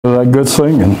That good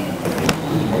singing.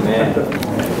 Amen.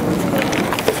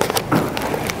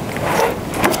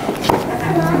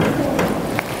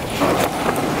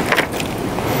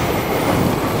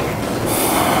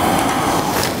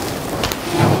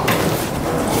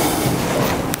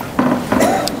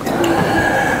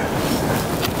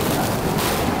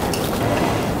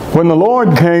 When the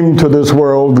Lord came to this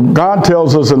world, God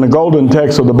tells us in the golden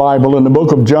text of the Bible, in the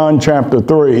book of John chapter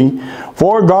 3,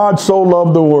 "For God so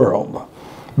loved the world,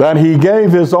 that he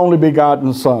gave his only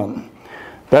begotten Son,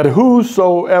 that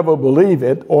whosoever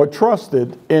believeth or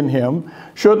trusted in him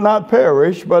should not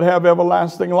perish, but have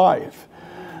everlasting life."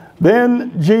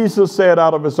 Then Jesus said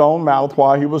out of his own mouth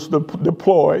while he was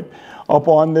deployed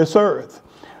upon this earth,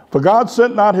 "For God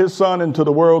sent not his Son into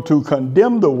the world to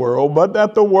condemn the world, but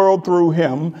that the world through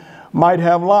him might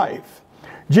have life."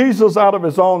 Jesus out of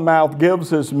his own mouth gives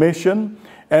his mission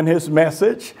and his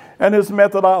message and his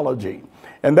methodology.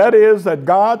 And that is that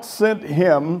God sent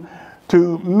him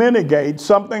to mitigate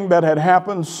something that had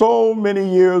happened so many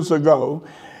years ago.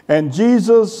 And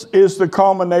Jesus is the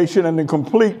culmination and the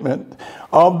completement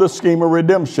of the scheme of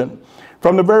redemption.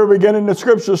 From the very beginning, the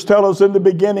scriptures tell us, in the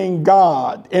beginning,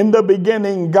 God. In the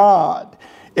beginning, God.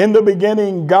 In the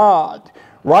beginning, God.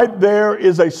 Right there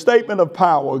is a statement of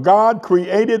power. God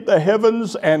created the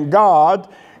heavens and God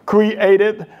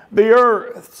created the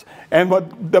earth. And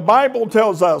what the Bible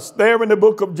tells us there in the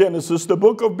book of Genesis, the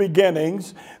book of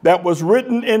beginnings, that was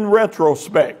written in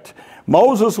retrospect.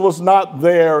 Moses was not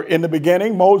there in the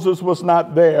beginning. Moses was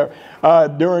not there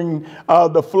during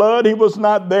the flood. He was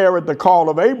not there at the call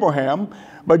of Abraham.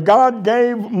 But God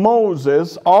gave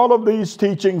Moses all of these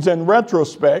teachings in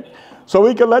retrospect so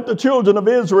he could let the children of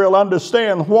Israel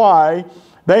understand why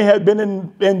they had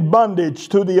been in bondage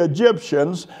to the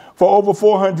Egyptians for over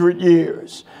 400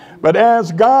 years. But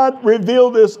as God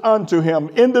revealed this unto him,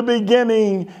 in the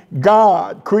beginning,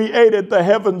 God created the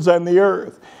heavens and the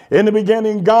earth. In the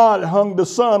beginning, God hung the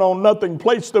sun on nothing,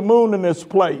 placed the moon in its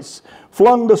place,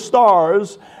 flung the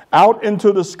stars out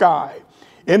into the sky.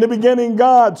 In the beginning,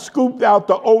 God scooped out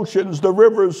the oceans, the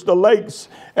rivers, the lakes,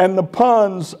 and the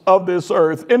ponds of this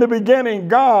earth. In the beginning,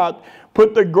 God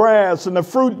put the grass and the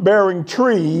fruit-bearing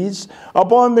trees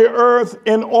upon the earth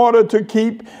in order to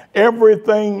keep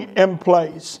everything in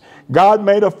place. God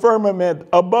made a firmament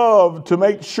above to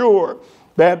make sure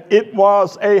that it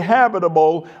was a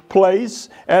habitable place,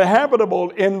 a habitable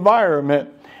environment.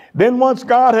 Then once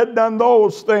God had done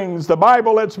those things, the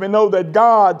Bible lets me know that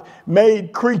God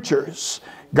made creatures.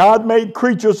 God made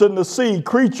creatures in the sea,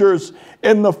 creatures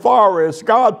in the forest.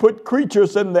 God put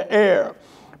creatures in the air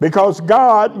because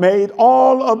God made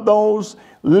all of those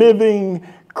living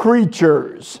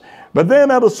creatures. But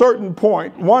then at a certain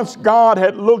point, once God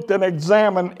had looked and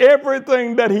examined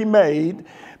everything that he made,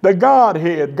 the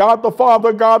Godhead, God the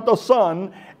Father, God the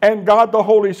Son, and God the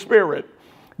Holy Spirit.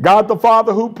 God the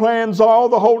Father who plans all,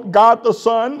 God the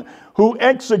Son who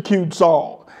executes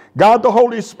all. God the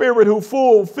Holy Spirit who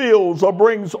fulfills or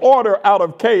brings order out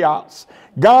of chaos.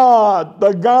 God,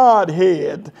 the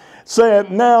Godhead,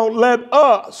 said, now let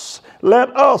us,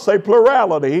 a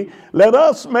plurality, let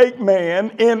us make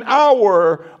man in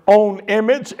our own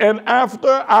image and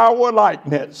after our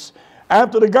likeness.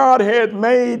 After the Godhead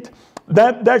made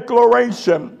that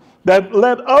declaration that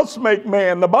let us make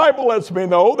man, the Bible lets me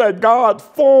know that God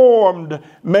formed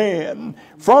man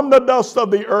from the dust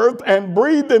of the earth and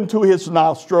breathed into his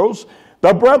nostrils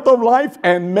the breath of life,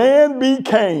 and man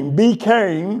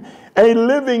became a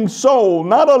living soul,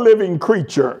 not a living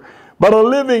creature, but a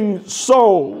living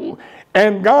soul.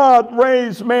 And God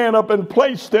raised man up and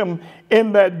placed him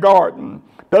in that garden.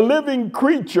 The living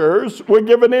creatures were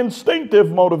given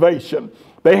instinctive motivation.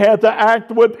 They had to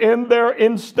act within their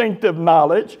instinctive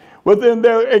knowledge, within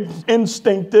their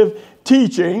instinctive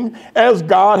teaching as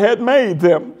God had made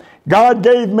them. God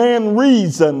gave man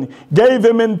reason, gave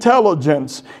him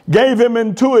intelligence, gave him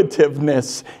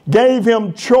intuitiveness, gave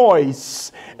him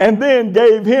choice, and then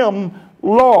gave him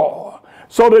law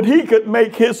so that he could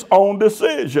make his own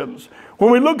decisions.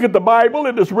 When we look at the Bible,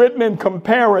 it is written in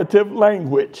comparative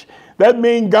language. That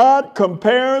means God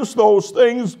compares those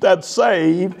things that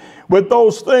save with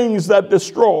those things that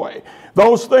destroy,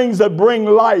 those things that bring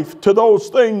life to those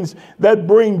things that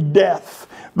bring death,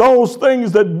 those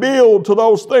things that build to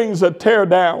those things that tear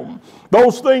down,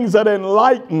 those things that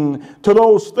enlighten to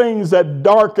those things that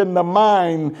darken the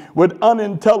mind with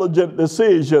unintelligent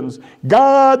decisions.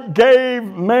 God gave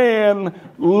man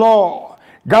law.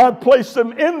 God placed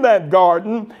him in that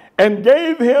garden and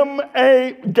gave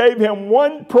him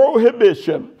one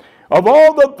prohibition. Of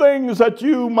all the things that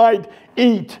you might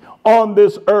eat on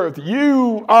this earth.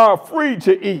 You are free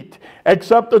to eat,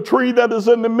 except the tree that is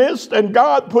in the midst, and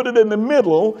God put it in the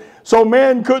middle, so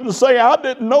man couldn't say, I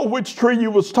didn't know which tree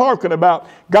you was talking about.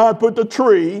 God put the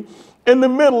tree in the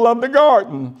middle of the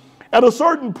garden. At a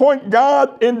certain point,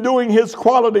 God, in doing his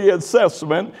quality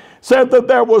assessment, said that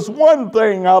there was one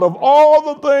thing out of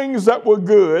all the things that were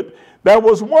good, there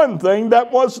was one thing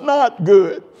that was not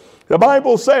good. The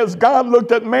Bible says God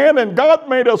looked at man and God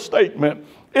made a statement.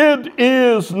 It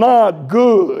is not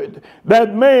good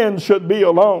that man should be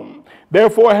alone.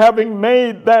 Therefore, having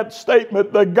made that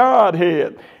statement, the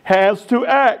Godhead has to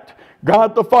act.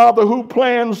 God the Father who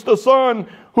plans, the Son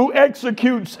who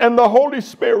executes, and the Holy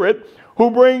Spirit who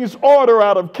brings order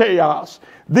out of chaos.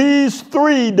 These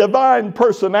three divine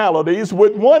personalities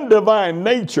with one divine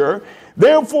nature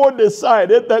therefore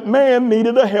decided that man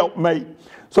needed a helpmate.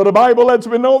 So the Bible lets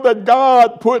me know that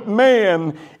God put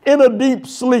man in a deep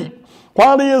sleep.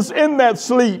 While he is in that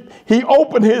sleep, he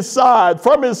opened his side.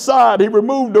 From his side, he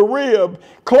removed a rib,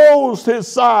 closed his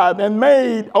side, and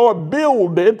made or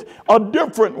builded, a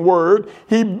different word.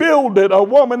 He builded a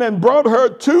woman and brought her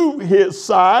to his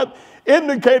side,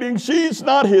 indicating she's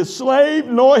not his slave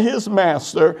nor his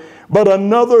master, but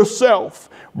another self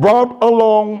brought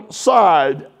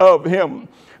alongside of him.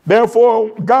 Therefore,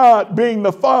 God, being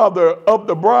the father of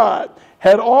the bride,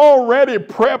 had already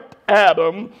prepped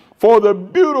Adam for the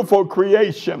beautiful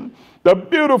creation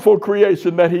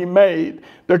that he made.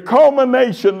 The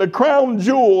culmination, the crown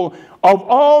jewel of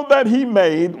all that he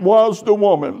made was the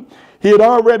woman. He had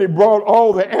already brought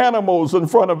all the animals in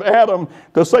front of Adam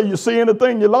to say, you see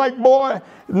anything you like, boy?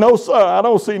 No, sir, I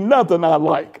don't see nothing I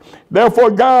like.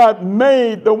 Therefore, God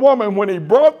made the woman. When he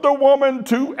brought the woman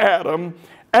to Adam,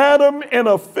 Adam, in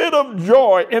a fit of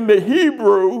joy, in the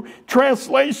Hebrew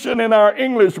translation in our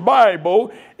English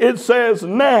Bible, it says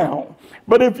now.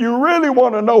 But if you really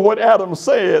want to know what Adam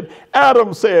said,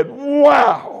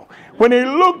 wow. When he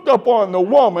looked upon the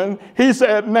woman, he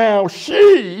said, now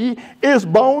she is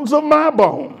bones of my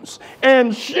bones,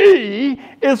 and she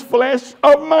is flesh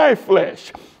of my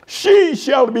flesh. She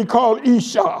shall be called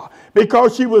Isha,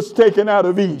 because she was taken out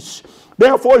of Ish.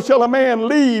 Therefore shall a man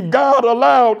leave. God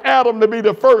allowed Adam to be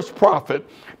the first prophet.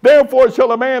 Therefore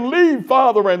shall a man leave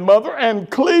father and mother and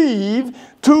cleave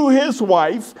to his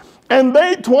wife, and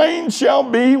they twain shall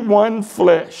be one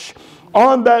flesh.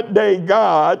 On that day,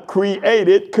 God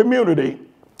created community.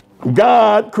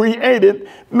 God created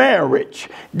marriage.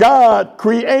 God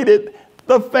created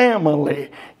the family.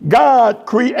 God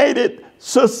created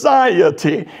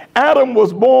society. Adam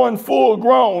was born full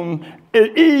grown.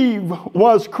 Eve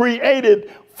was created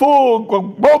full,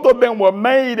 both of them were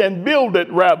made and builded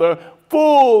rather,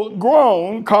 full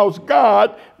grown, because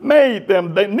God made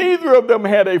them. Neither of them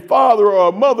had a father or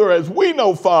a mother as we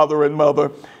know father and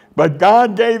mother, but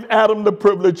God gave Adam the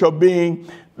privilege of being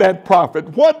that prophet.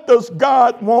 What does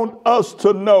God want us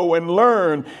to know and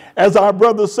learn? As our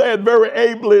brother said very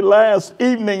ably last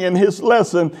evening in his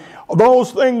lesson,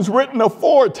 those things written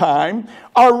aforetime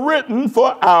are written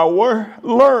for our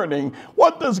learning.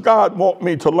 What does God want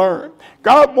me to learn?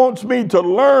 God wants me to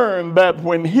learn that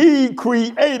when he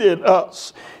created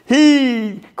us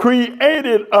to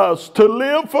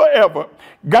live forever.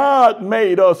 God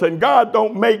made us, and God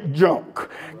don't make junk.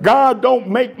 God don't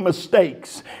make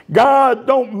mistakes. God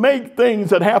don't make things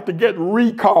that have to get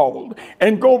recalled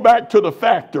and go back to the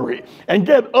factory and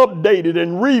get updated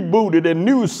and rebooted in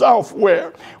new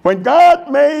software. When God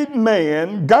made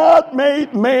man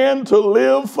to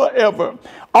live forever.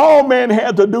 All man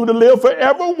had to do to live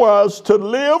forever was to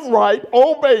live right,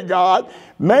 obey God,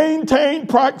 maintain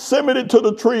proximity to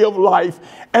the tree of life,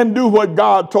 and do what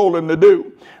God told him to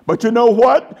do. But you know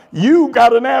what? You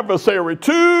got an adversary.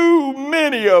 Too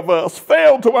many of us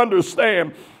fail to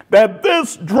understand that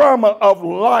this drama of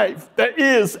life that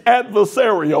is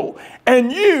adversarial,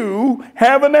 and you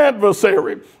have an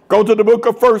adversary. Go to the book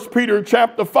of 1 Peter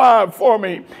chapter 5 for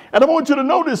me. And I want you to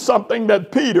notice something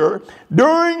that Peter,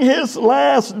 during his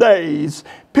last days,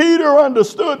 Peter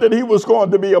understood that he was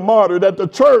going to be a martyr, that the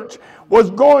church was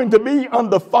going to be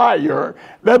under fire,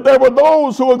 that there were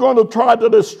those who were going to try to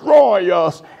destroy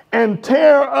us and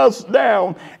tear us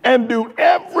down and do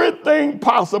everything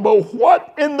possible.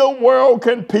 What in the world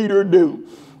can Peter do?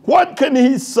 What can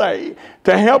he say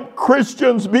to help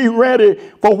Christians be ready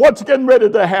for what's getting ready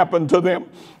to happen to them?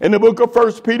 In the book of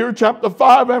 1 Peter chapter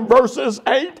 5 and verses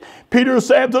 8, Peter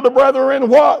said to the brethren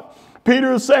what?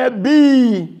 Peter said,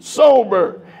 be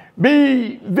sober,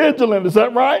 be vigilant. Is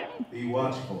that right? Be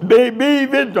watchful. Be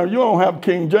vigilant. You don't have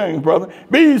King James, brother.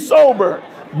 Be sober,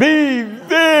 be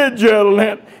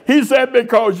vigilant. He said,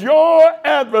 because your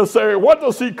adversary, what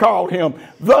does he call him?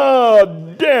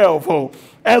 The devil.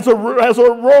 as a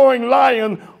roaring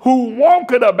lion who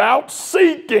walketh about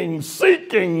seeking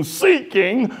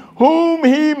whom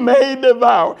he may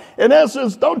devour. In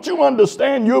essence, don't you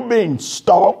understand you're being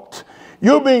stalked?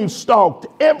 You're being stalked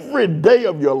every day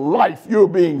of your life. You're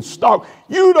being stalked.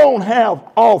 You don't have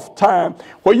off time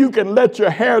where you can let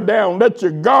your hair down, let your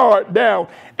guard down,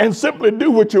 and simply do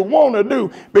what you want to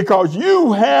do, because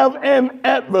you have an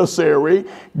adversary.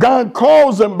 God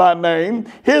calls him by name.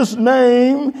 His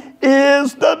name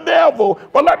is the devil.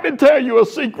 But let me tell you a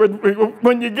secret.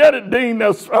 When you get it, Dean,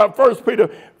 that's 1 Peter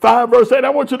 5, verse 8. I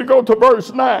want you to go to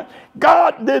verse 9.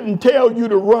 God didn't tell you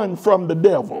to run from the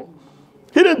devil.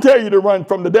 He didn't tell you to run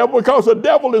from the devil, because the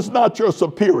devil is not your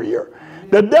superior.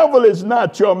 The devil is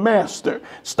not your master.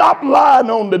 Stop lying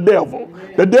on the devil.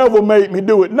 The devil made me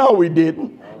do it. No, he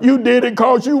didn't. You did it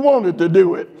because you wanted to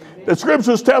do it. The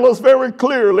scriptures tell us very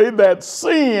clearly that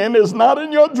sin is not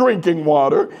in your drinking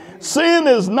water. Sin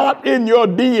is not in your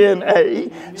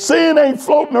DNA. Sin ain't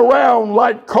floating around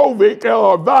like COVID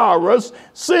or a virus.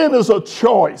 Sin is a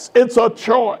choice. It's a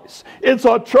choice. It's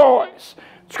a choice.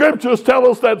 Scriptures tell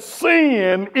us that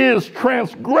sin is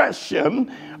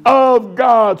transgression of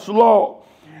God's law.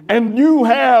 And you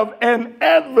have an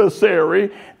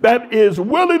adversary that is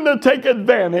willing to take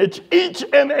advantage each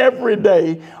and every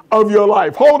day of your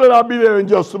life. Hold it, I'll be there in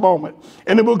just a moment.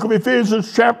 In the book of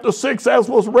Ephesians chapter 6, as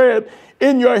was read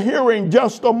in your hearing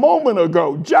just a moment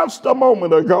ago,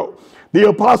 the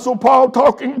Apostle Paul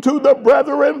talking to the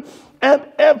brethren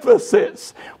at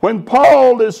Ephesus, when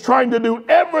Paul is trying to do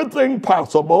everything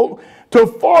possible to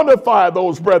fortify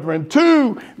those brethren.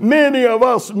 Too many of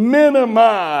us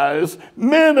minimize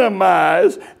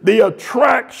the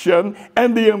attraction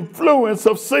and the influence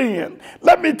of sin.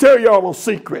 Let me tell y'all a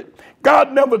secret.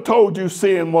 God never told you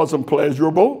sin wasn't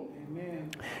pleasurable.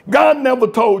 God never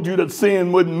told you that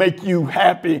sin wouldn't make you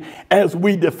happy as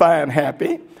we define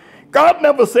happy. God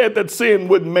never said that sin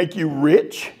wouldn't make you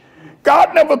rich.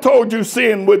 God never told you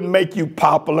sin wouldn't make you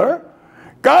popular.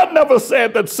 God never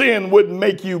said that sin wouldn't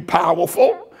make you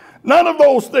powerful. None of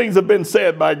those things have been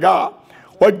said by God.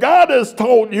 What God has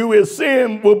told you is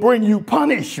sin will bring you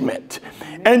punishment.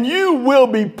 And you will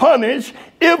be punished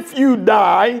if you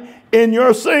die in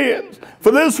your sins.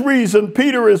 For this reason,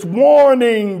 Peter is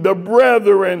warning the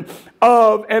brethren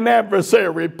of an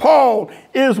adversary. Paul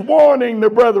is warning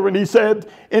the brethren. He said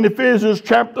in Ephesians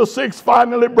chapter 6,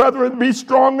 finally, brethren, be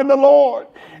strong in the Lord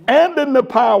and in the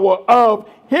power of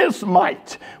his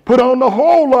might. Put on the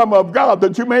whole armor of God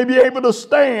that you may be able to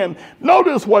stand.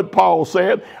 Notice what Paul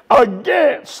said.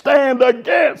 Stand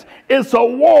against. It's a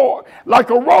war. Like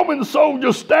a Roman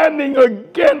soldier standing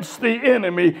against the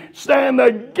enemy. Stand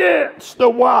against the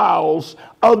wiles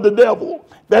of the devil.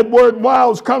 That word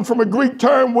wiles comes from a Greek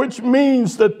term which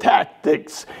means the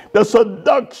tactics, the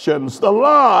seductions, the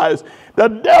lies. The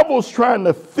devil's trying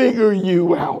to figure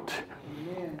you out.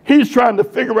 He's trying to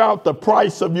figure out the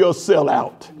price of your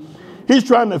sellout. He's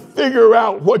trying to figure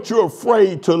out what you're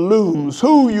afraid to lose,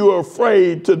 who you're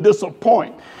afraid to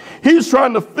disappoint. He's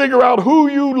trying to figure out who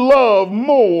you love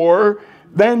more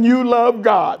than you love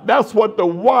God. That's what the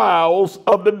wiles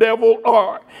of the devil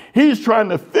are. He's trying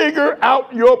to figure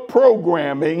out your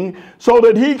programming so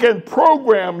that he can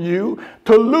program you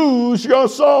to lose your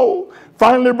soul.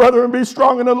 Finally, brethren, be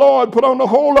strong in the Lord. Put on the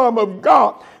whole armor of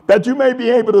God, that you may be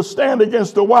able to stand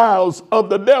against the wiles of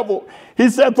the devil. He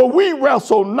said, for we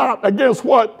wrestle not against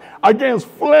what? Against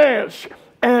flesh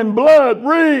and blood.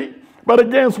 Read. But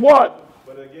against what?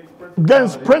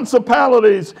 Against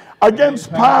principalities,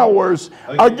 against powers,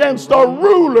 against the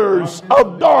rulers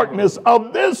of darkness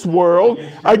of this world,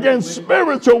 against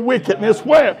spiritual wickedness.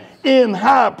 Where? In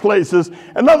high places.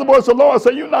 In other words, the Lord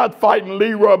said, you're not fighting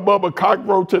Leroy, Bubba,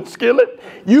 Cockroach, and Skillet.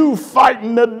 You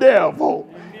fighting the devil.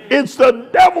 It's the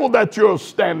devil that you're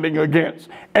standing against.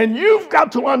 And you've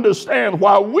got to understand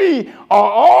why we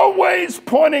are always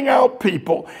pointing out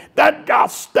people. That guy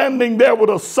standing there with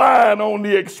a sign on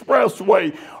the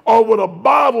expressway or with a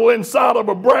bottle inside of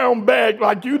a brown bag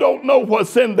like you don't know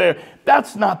what's in there.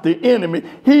 That's not the enemy.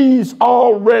 He's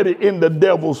already in the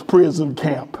devil's prison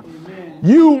camp.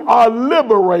 You are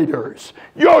liberators.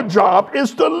 Your job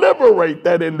is to liberate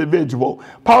that individual.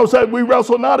 Paul said we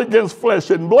wrestle not against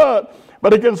flesh and blood,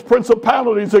 but against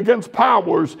principalities, against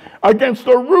powers, against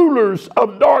the rulers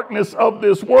of darkness of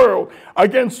this world,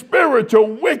 against spiritual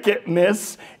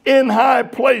wickedness in high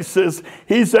places.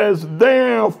 He says,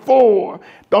 therefore,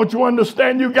 don't you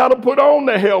understand? You got to put on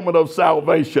the helmet of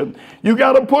salvation. You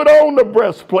got to put on the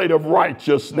breastplate of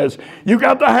righteousness. You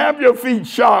got to have your feet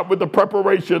shod with the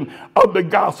preparation of the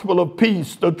gospel of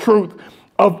peace, the truth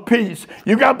of peace.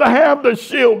 You got to have the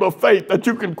shield of faith that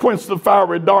you can quench the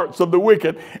fiery darts of the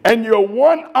wicked. And your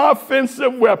one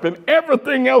offensive weapon,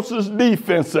 everything else is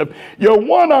defensive. Your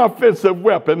one offensive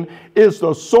weapon is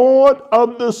the sword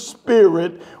of the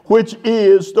Spirit, which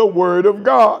is the word of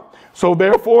God. So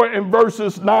therefore, in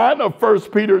verses 9 of 1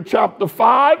 Peter chapter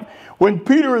 5, when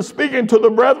Peter is speaking to the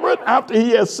brethren, after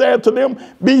he has said to them,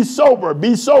 be sober,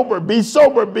 be sober, be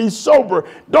sober, be sober.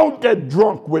 Don't get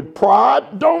drunk with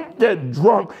pride. Don't get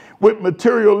drunk with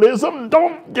materialism.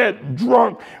 Don't get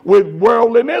drunk with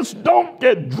worldliness. Don't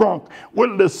get drunk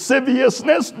with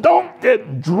lasciviousness. Don't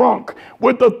get drunk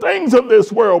with the things of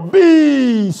this world.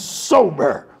 Be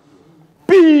sober.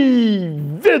 Be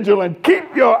vigilant.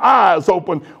 Keep your eyes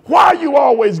open. Why are you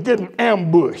always getting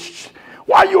ambushed?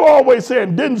 Why are you always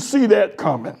saying, didn't see that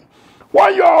coming? Why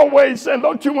are you always saying,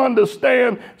 don't you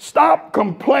understand? Stop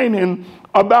complaining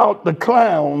about the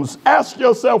clowns. Ask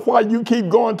yourself why you keep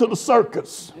going to the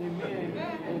circus.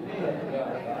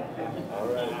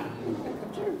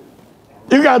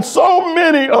 You got so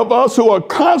many of us who are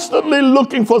constantly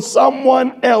looking for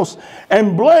someone else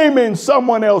and blaming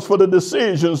someone else for the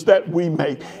decisions that we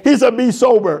make. He said, be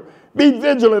sober, be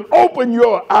vigilant, open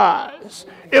your eyes.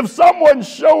 If someone's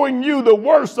showing you the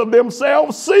worst of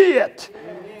themselves, see it.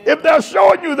 If they're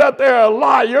showing you that they're a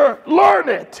liar, learn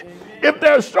it. If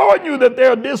they're showing you that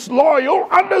they're disloyal,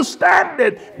 understand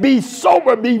it. Be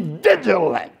sober, be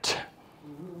vigilant.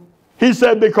 He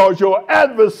said, because your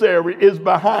adversary is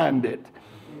behind it.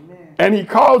 And he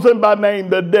calls him by name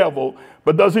the devil.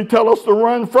 But does he tell us to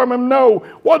run from him? No.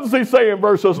 What does he say in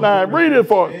verses 9? Read it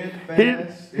for us.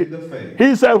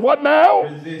 He says, what now?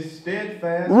 Resist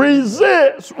steadfast.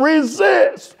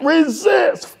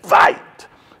 Resist. Fight.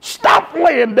 Stop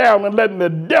laying down and letting the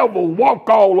devil walk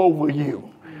all over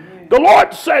you. The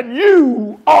Lord said,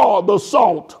 you are the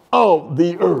salt of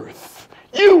the earth.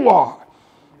 You are.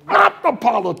 Not the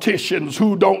politicians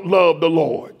who don't love the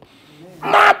Lord.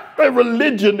 Not the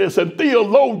religionists and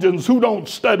theologians who don't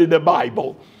study the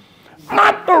Bible.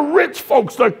 Not the rich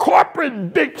folks, the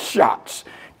corporate big shots.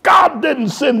 God didn't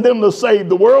send them to save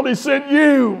the world. He sent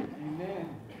you.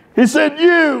 He sent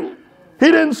you. He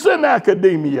didn't send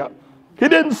academia. He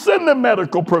didn't send the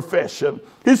medical profession.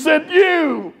 He sent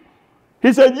you.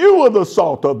 He said you are the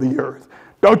salt of the earth.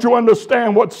 Don't you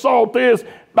understand what salt is?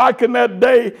 Back in that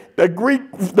day, the Greek,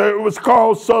 it was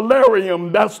called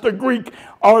salarium. That's the Greek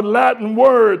or Latin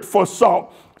word for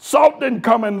salt. Salt didn't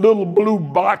come in little blue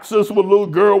boxes with a little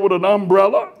girl with an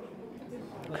umbrella.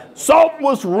 Salt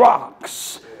was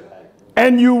rocks.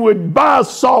 And you would buy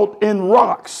salt in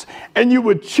rocks. And you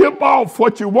would chip off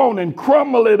what you want and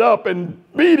crumble it up and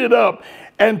beat it up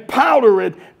and powder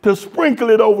it to sprinkle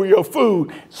it over your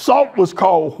food. Salt was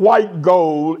called white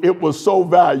gold. It was so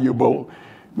valuable.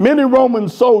 Many Roman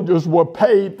soldiers were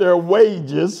paid their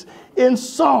wages in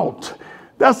salt.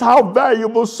 That's how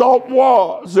valuable salt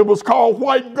was. It was called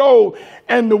white gold.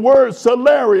 And the word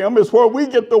salarium is where we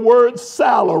get the word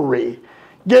salary.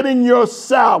 Getting your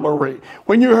salary.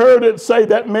 When you heard it say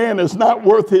that man is not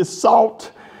worth his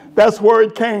salt, that's where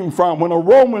it came from. When a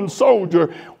Roman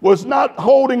soldier was not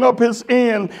holding up his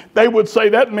end, they would say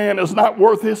that man is not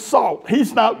worth his salt.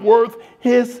 He's not worth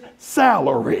his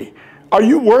salary. Are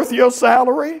you worth your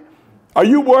salary? Are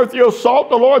you worth your salt?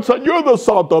 The Lord said, you're the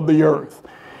salt of the earth.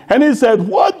 And he said,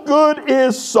 what good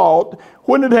is salt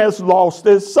when it has lost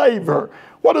its savor?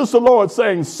 What is the Lord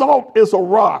saying? Salt is a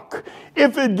rock.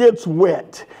 If it gets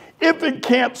wet, if it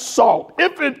can't salt,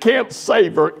 if it can't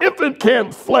savor, if it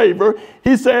can't flavor,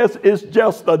 he says it's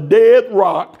just a dead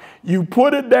rock. You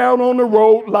put it down on the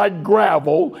road like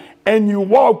gravel, and you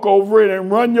walk over it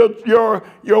and run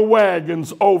your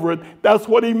wagons over it. That's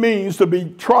what he means to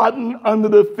be trodden under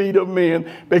the feet of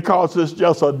men, because it's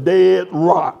just a dead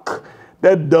rock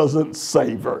that doesn't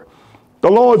savor. The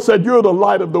Lord said, you're the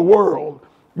light of the world.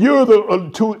 You're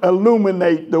to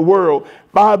illuminate the world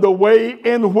by the way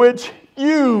in which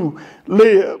you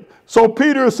live. So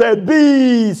Peter said,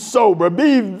 be sober,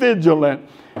 be vigilant,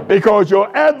 because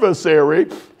your adversary,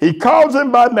 he calls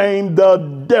him by name, the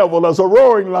devil, as a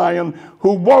roaring lion,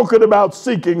 who walketh about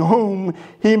seeking whom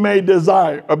he may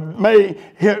desire,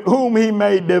 whom he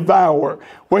may devour.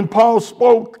 When Paul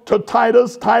spoke to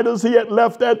Titus, he had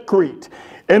left at Crete.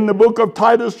 In the book of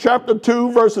Titus, chapter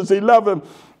 2, verses 11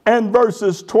 and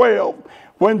verses 12,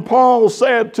 when Paul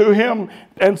said to him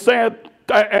and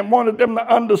wanted them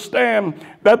to understand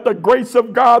that the grace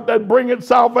of God that bringeth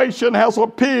salvation has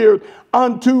appeared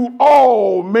unto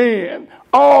all men.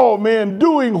 All men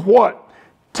doing what?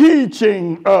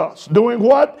 Teaching us. Doing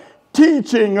what?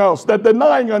 teaching us that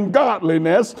denying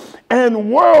ungodliness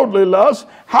and worldly lust,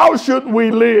 how should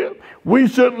we live? We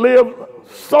should live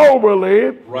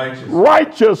soberly,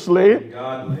 righteously,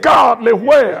 godly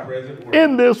where?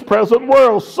 In this present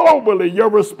world. Soberly, your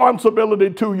responsibility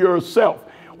to yourself.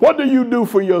 What do you do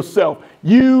for yourself?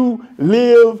 You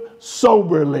live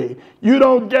soberly. You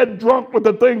don't get drunk with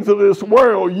the things of this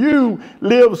world. You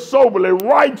live soberly,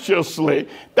 righteously.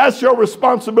 That's your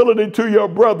responsibility to your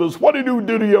brothers. What do you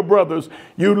do to your brothers?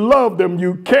 You love them.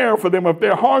 You care for them. If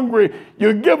they're hungry,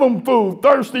 you give them food.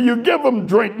 Thirsty, you give them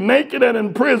drink. Naked and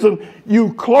in prison,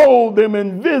 you clothe them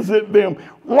and visit them.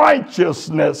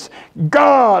 Righteousness,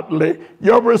 godly,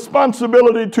 your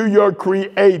responsibility to your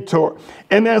Creator.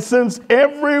 In essence,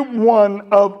 every one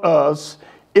of us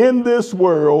in this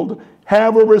world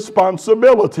have a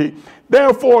responsibility.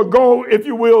 Therefore, go, if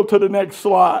you will, to the next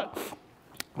slide.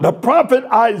 The prophet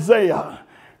Isaiah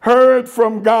heard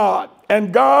from God,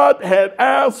 and God had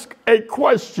asked a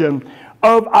question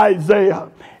of Isaiah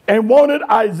and wanted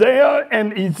Isaiah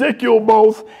and Ezekiel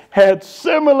both had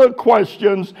similar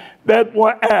questions that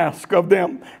were asked of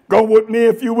them. Go with me,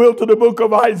 if you will, to the book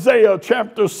of Isaiah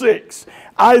chapter 6.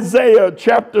 Isaiah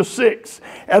chapter 6.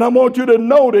 And I want you to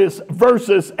notice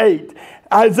verses 8.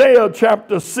 Isaiah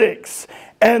chapter 6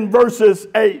 and verses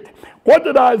 8. What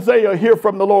did Isaiah hear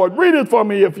from the Lord? Read it for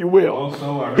me, if you will.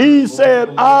 He said,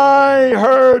 I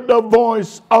heard the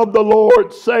voice of the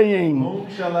Lord saying,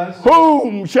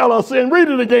 Whom shall I send? Read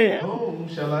it again.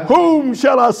 Whom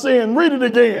shall I send? Read it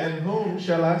again. And whom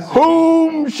shall I send?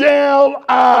 Whom shall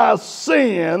I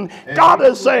send? God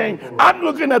is saying, I'm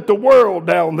looking at the world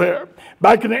down there.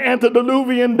 Back in the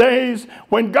antediluvian days,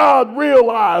 when God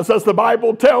realized, as the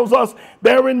Bible tells us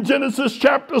there in Genesis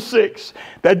chapter 6,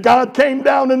 that God came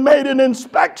down and made an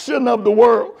inspection of the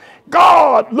world.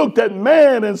 God looked at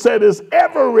man and said his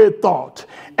every thought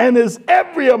and his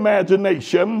every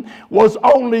imagination was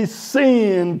only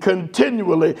sin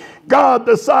continually. God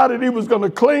decided he was going to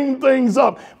clean things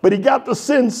up, but he got to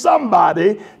send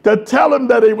somebody to tell him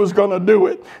that he was going to do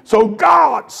it. So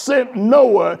God sent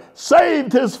Noah,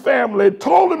 saved his family,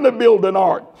 told him to build an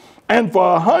ark. And for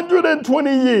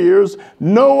 120 years,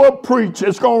 Noah preached,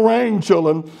 it's going to rain,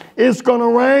 children. It's going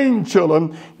to rain,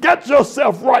 children. Get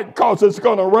yourself right, because it's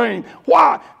going to rain.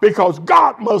 Why? Because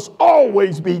God must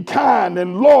always be kind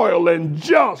and loyal and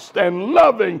just and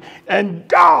loving. And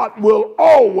God will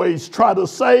always try to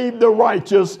save the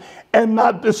righteous and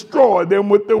not destroy them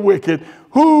with the wicked.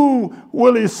 Who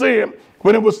will he send?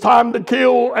 When it was time to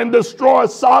kill and destroy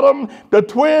Sodom, the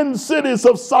twin cities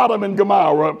of Sodom and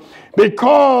Gomorrah,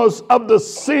 because of the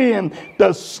sin,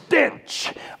 the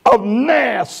stench of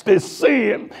nasty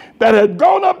sin that had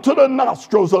gone up to the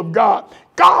nostrils of God,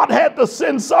 God had to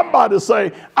send somebody to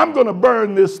say, I'm going to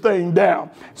burn this thing down.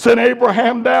 Send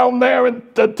Abraham down there and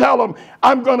to tell him,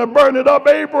 I'm going to burn it up.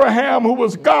 Abraham, who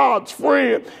was God's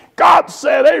friend. God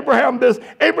said, Abraham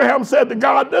said to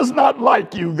God, this is not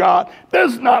like you, God.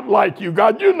 This is not like you,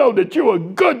 God. You know that you're a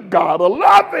good God, a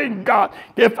loving God.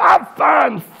 If I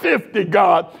find 50,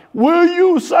 God, will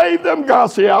you save them? God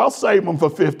said, I'll save them for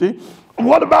 50.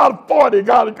 What about 40,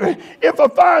 God? If I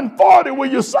find 40,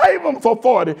 will you save them for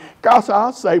 40? God said,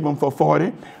 I'll save them for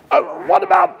 40. What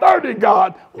about 30,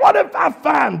 God? What if I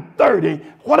find 30?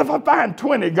 What if I find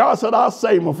 20? God said, I'll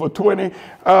save them for 20.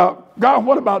 God,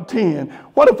 what about 10?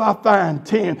 What if I find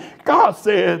 10? God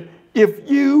said, if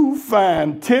you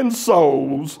find 10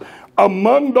 souls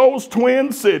among those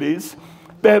twin cities,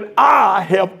 that I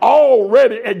have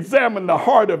already examined the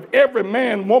heart of every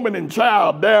man, woman, and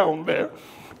child down there,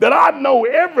 that I know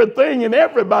everything and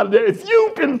everybody there. If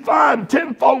you can find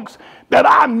 10 folks that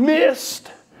I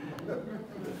missed,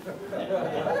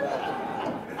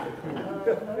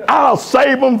 I'll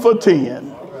save them for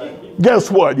 10.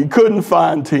 Guess what? He couldn't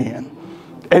find 10.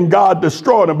 And God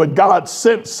destroyed them, but God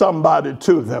sent somebody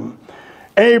to them.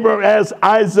 Abraham, as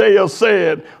Isaiah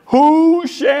said, who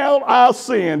shall I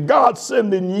send? God's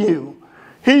sending you.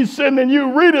 He's sending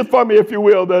you. Read it for me, if you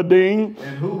will, there, Dean.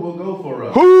 And who will go for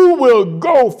us? Who will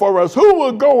go for us? Who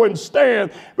will go and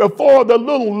stand before the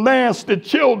little nasty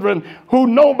children who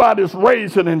nobody's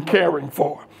raising and caring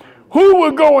for? Who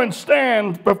will go and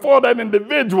stand before that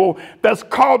individual that's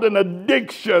caught in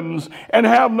addictions and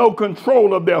have no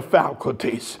control of their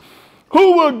faculties?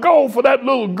 Who will go for that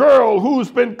little girl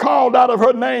who's been called out of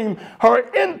her name her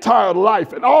entire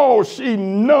life, and all she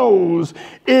knows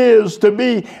is to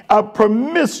be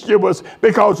promiscuous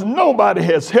because nobody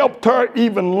has helped her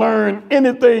even learn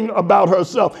anything about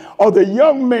herself? Or the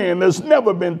young man that's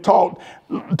never been taught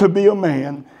to be a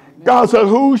man. God said,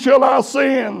 who shall I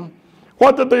send?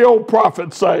 What did the old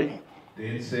prophet say?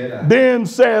 Then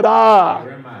said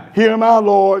I, Hear my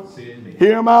Lord,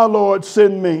 hear my Lord,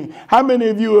 send me. How many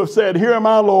of you have said, Hear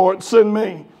my Lord, send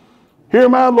me? Hear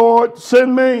my Lord,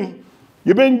 send me.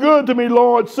 You've been good to me,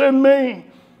 Lord, send me.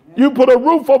 You put a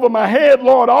roof over my head,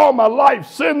 Lord, all my life,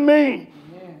 send me.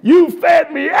 You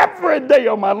fed me every day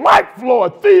of my life,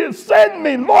 Lord. Send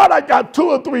me. Lord, I got 2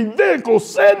 or 3 vehicles.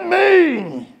 Send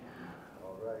me.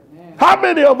 How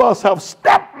many of us have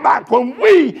stepped back when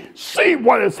we see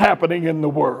what is happening in the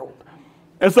world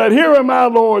and said, Here am I,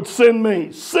 Lord, send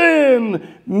me. Send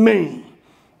me.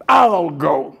 I'll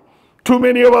go. Too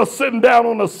many of us sitting down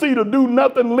on a seat or do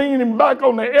nothing, leaning back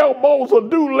on the elbows or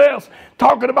do less,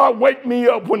 talking about wake me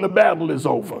up when the battle is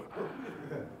over.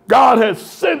 God has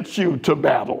sent you to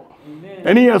battle. Amen.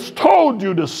 And he has told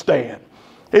you to stand.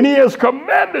 And he has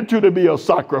commanded you to be a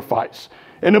sacrifice.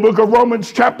 In the book of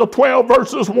Romans chapter 12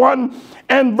 verses 1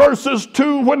 and verses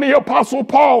 2, when the apostle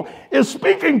Paul is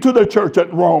speaking to the church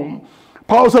at Rome,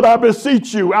 Paul said, I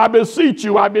beseech you, I beseech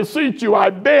you, I beseech you, I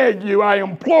beg you, I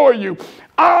implore you,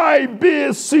 I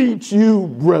beseech you,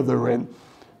 brethren,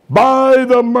 by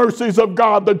the mercies of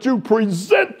God, that you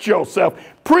present your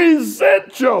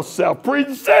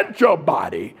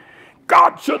body.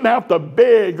 God shouldn't have to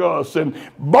beg us and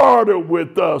barter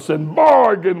with us and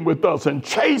bargain with us and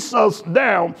chase us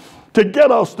down to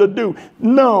get us to do.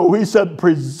 No, he said,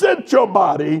 present your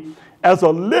body as a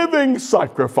living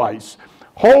sacrifice,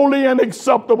 holy and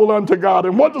acceptable unto God.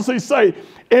 And what does he say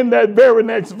in that very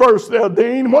next verse there,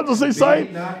 Dean? What does he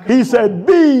say? He said,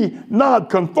 be not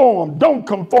conformed. Don't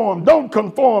conform. Don't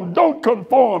conform. Don't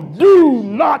conform. Do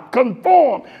not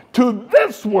conform to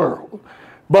this world,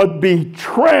 but be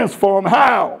transformed.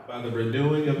 How? By the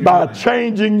renewing of your mind.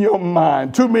 Changing your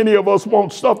mind. Too many of us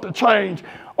want stuff to change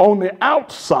on the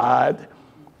outside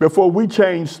before we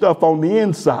change stuff on the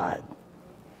inside.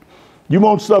 You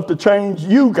want stuff to change,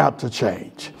 you got to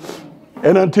change.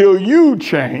 And until you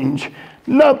change,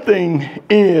 nothing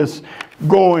is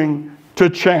going to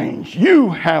change. You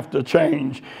have to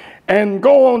change. And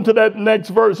go on to that next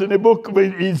verse in the book of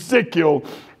Ezekiel,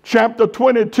 chapter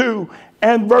 22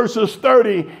 and verses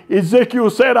 30. Ezekiel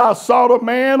said, I sought a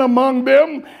man among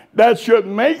them that should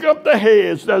make up the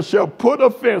hedge, that shall put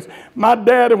a fence. My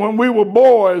daddy, when we were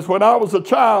boys, when I was a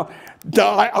child,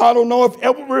 I don't know if you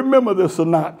ever remember this or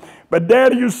not, but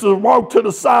Daddy used to walk to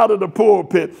the side of the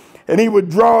pulpit and he would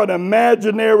draw an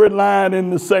imaginary line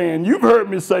in the sand. You've heard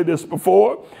me say this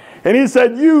before. And he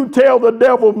said, you tell the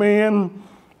devil, men,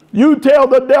 you tell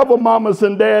the devil, mamas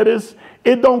and daddies,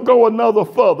 it don't go another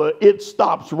further. It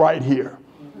stops right here.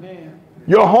 Amen.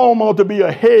 Your home ought to be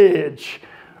a hedge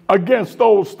against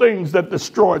those things that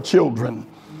destroy children,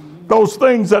 those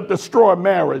things that destroy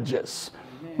marriages,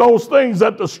 those things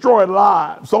that destroy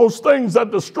lives, those things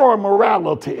that destroy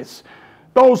moralities,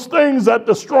 those things that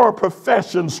destroy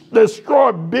professions,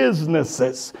 destroy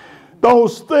businesses,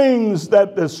 those things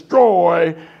that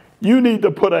destroy. You need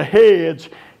to put a hedge.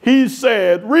 He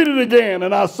said, read it again,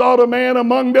 and I saw the man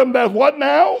among them that what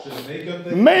now?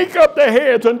 Make up the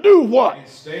hedge and do what?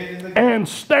 And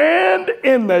stand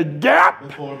in the gap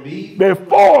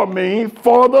before me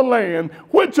for the land.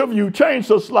 Which of you, change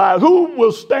the slide, who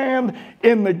will stand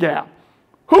in the gap?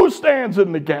 Who stands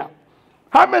in the gap?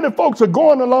 How many folks are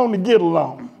going along to get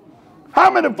along? How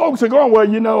many folks are going, well,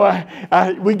 you know,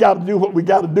 we got to do what we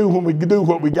got to do when we do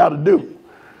what we got to do?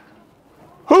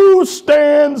 Who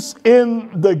stands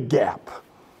in the gap?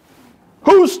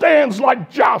 Who stands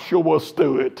like Joshua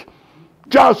stood?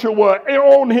 Joshua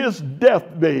on his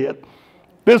deathbed.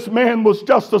 This man was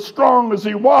just as strong as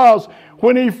he was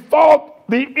when he fought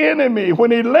the enemy,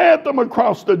 when he led them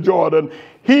across the Jordan.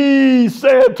 He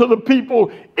said to the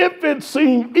people, if it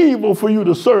seem evil for you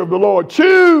to serve the Lord,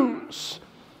 choose,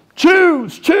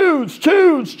 choose, choose,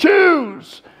 choose,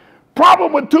 choose.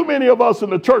 Problem with too many of us in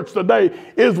the church today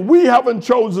is we haven't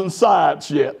chosen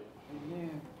sides yet.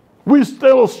 Amen. We're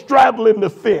still straddling the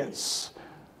fence.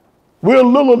 We're a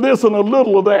little of this and a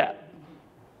little of that.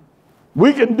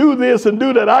 We can do this and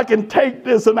do that. I can take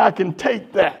this and I can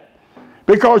take that.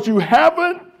 Because you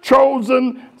haven't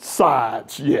chosen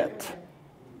sides yet.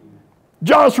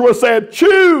 Joshua said,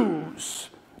 choose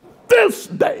this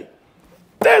day,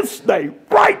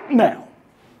 right now.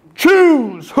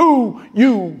 Choose who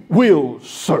you will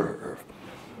serve.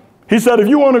 He said, if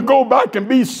you want to go back and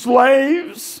be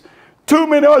slaves, too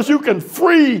many of us, you can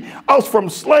free us from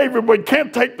slavery, but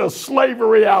can't take the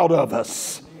slavery out of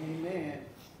us. Amen.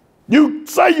 You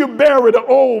say you bury the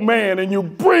old man and you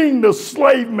bring the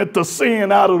slavement to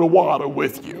sin out of the water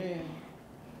with you. Amen.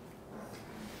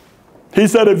 He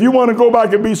said, if you want to go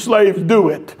back and be slaves, do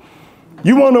it.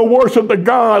 You want to worship the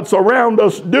gods around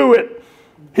us, do it.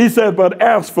 He said, but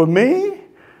as for me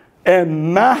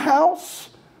and my house,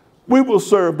 we will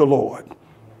serve the Lord.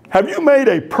 Have you made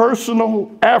a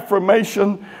personal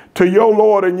affirmation to your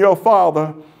Lord and your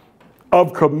Father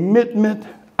of commitment?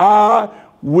 I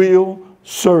will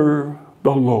serve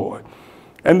the Lord.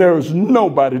 And there is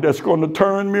nobody that's going to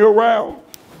turn me around.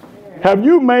 Have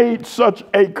you made such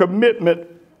a commitment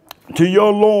to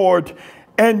your Lord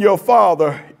and your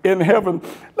Father in heaven?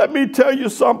 Let me tell you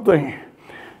something.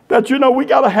 That, you know, we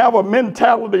got to have a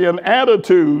mentality and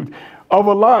attitude of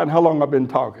a lion. How long I've been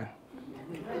talking?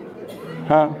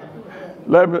 Huh?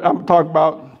 I'm talking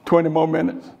about 20 more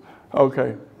minutes.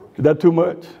 Okay. Is that too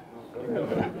much?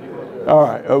 All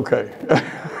right. Okay.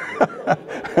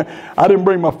 I didn't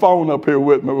bring my phone up here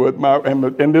with me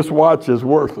and this watch is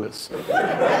worthless.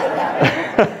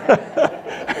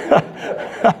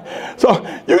 So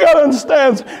you got to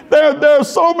understand, there are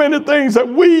so many things that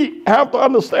we have to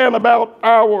understand about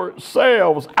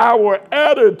ourselves. Our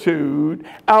attitude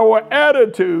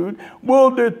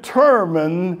will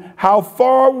determine how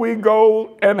far we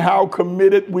go and how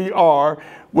committed we are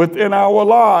within our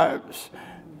lives.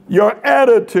 Your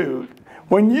attitude.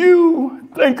 When you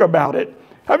think about it,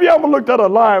 have you ever looked at a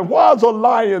lion? Why is a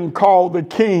lion called the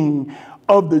king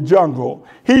of the jungle?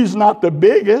 He's not the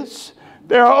biggest.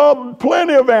 There are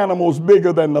plenty of animals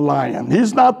bigger than the lion.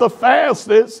 He's not the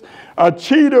fastest. A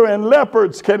cheetah and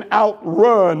leopards can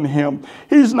outrun him.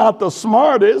 He's not the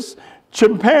smartest.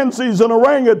 Chimpanzees and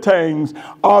orangutans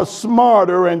are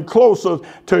smarter and closer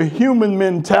to human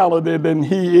mentality than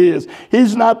he is.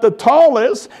 He's not the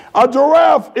tallest. A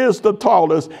giraffe is the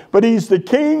tallest, but he's the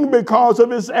king because of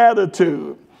his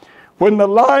attitude. When the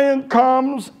lion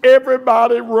comes,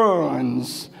 everybody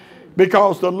runs.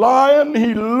 Because the lion,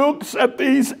 he looks at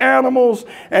these animals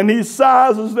and he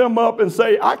sizes them up and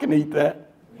say, I can eat that.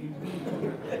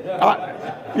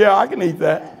 I can eat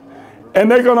that.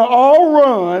 And they're going to all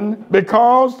run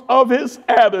because of his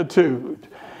attitude.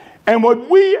 And what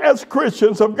we as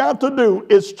Christians have got to do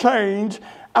is change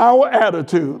our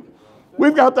attitude.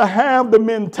 We've got to have the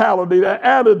mentality, the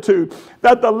attitude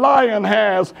that the lion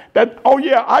has that, oh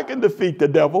yeah, I can defeat the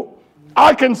devil.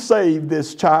 I can save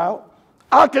this child.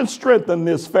 I can strengthen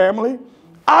this family.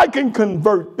 I can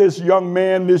convert this young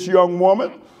man, this young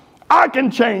woman. I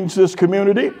can change this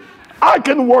community. I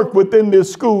can work within this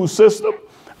school system.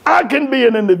 I can be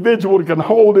an individual that can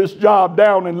hold this job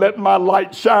down and let my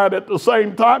light shine at the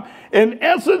same time. In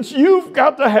essence, you've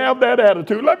got to have that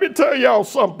attitude. Let me tell y'all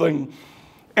something.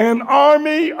 An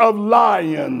army of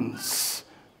lions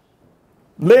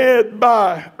led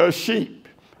by a sheep.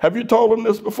 Have you told them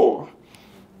this before?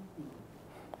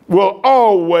 Will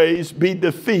always be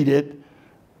defeated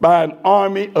by an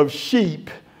army of sheep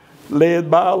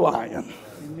led by a lion.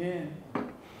 Amen.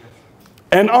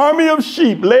 An army of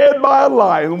sheep led by a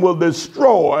lion will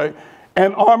destroy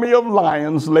an army of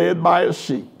lions led by a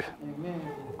sheep. Amen.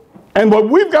 And what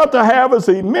we've got to have is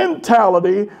a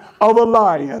mentality of a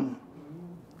lion.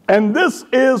 And this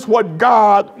is what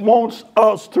God wants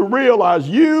us to realize.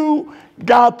 You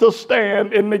got to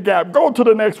stand in the gap. Go to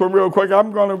the next one real quick.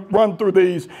 I'm going to run through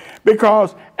these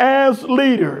because as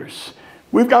leaders,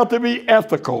 we've got to be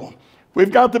ethical.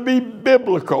 We've got to be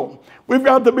biblical. We've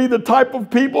got to be the type of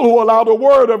people who allow the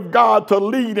word of God to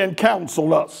lead and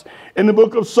counsel us. In the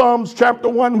book of Psalms chapter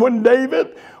 1, when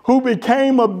David, who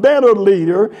became a better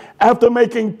leader after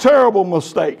making terrible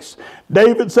mistakes,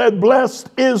 David said, blessed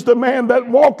is the man that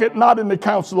walketh not in the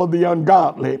counsel of the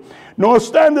ungodly, nor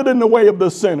standeth in the way of the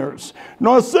sinners,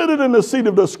 nor sitteth in the seat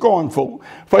of the scornful.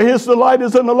 For his delight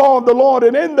is in the law of the Lord,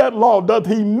 and in that law doth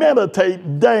he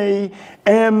meditate day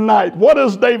and night. What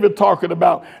is David talking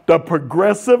about? The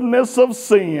progressiveness of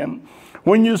sin.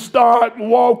 When you start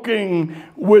walking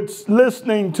with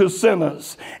listening to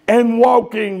sinners and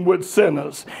walking with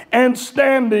sinners and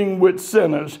standing with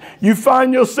sinners, you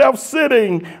find yourself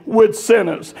sitting with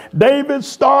sinners. David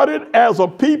started as a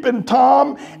peeping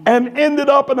Tom and ended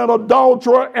up an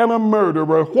adulterer and a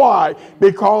murderer. Why?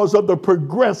 Because of the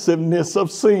progressiveness of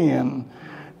sin.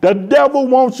 The devil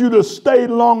wants you to stay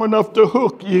long enough to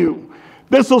hook you.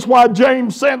 This is why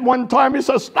James said one time, he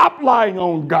said, stop lying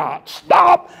on God.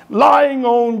 Stop lying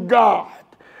on God.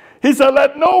 He said,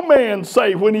 let no man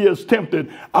say when he is tempted,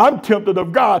 I'm tempted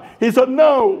of God. He said,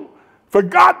 no, for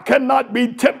God cannot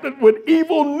be tempted with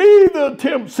evil, neither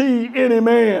tempts he any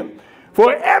man.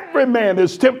 For every man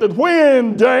is tempted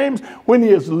when, James, when he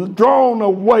is drawn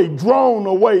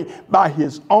away by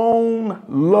his own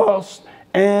lust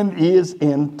and is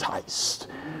enticed.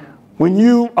 When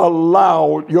you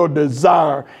allow your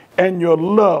desire and your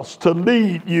lust to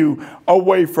lead you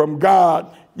away from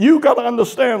God, you got to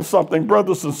understand something,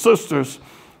 brothers and sisters.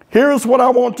 Here's what I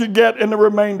want to get in the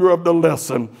remainder of the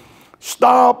lesson.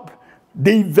 Stop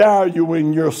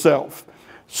devaluing yourself.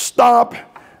 Stop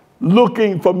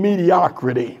looking for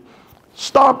mediocrity.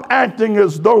 Stop acting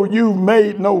as though you've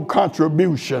made no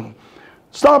contribution.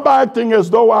 Stop acting as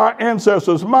though our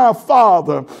ancestors, my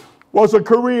father was a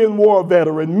Korean War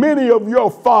veteran. Many of your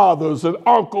fathers and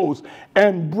uncles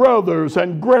and brothers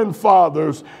and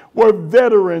grandfathers were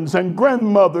veterans, and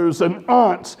grandmothers and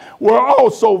aunts were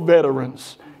also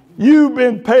veterans. You've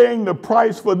been paying the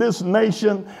price for this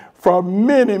nation for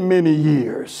many, many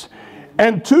years.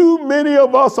 And too many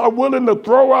of us are willing to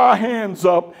throw our hands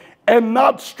up and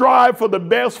not strive for the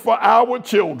best for our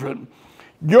children.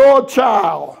 Your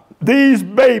child, these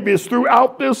babies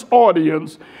throughout this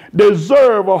audience,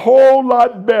 deserve a whole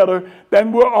lot better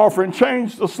than we're offering.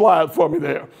 Change the slide for me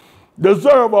there.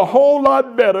 Deserve a whole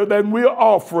lot better than we're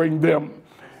offering them.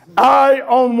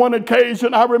 On one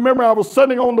occasion, I remember I was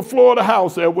sitting on the floor of the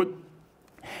house, Edward,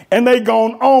 and they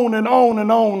gone on and on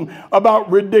and on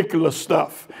about ridiculous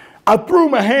stuff. I threw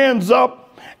my hands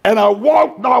up and I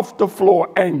walked off the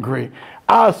floor angry.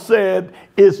 I said,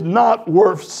 it's not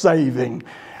worth saving.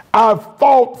 I've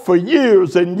fought for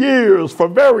years and years for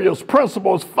various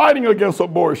principles, fighting against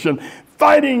abortion,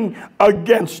 fighting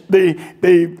against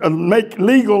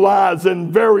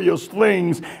legalizing various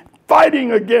things,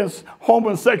 fighting against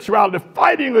homosexuality,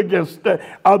 fighting against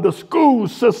the school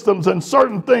systems and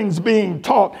certain things being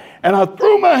taught. And I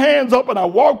threw my hands up and I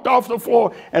walked off the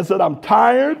floor and said, I'm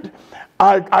tired.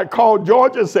 I called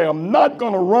George and said, I'm not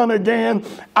going to run again.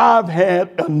 I've had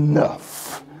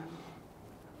enough.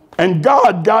 And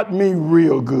God got me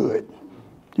real good.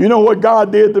 You know what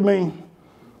God did to me?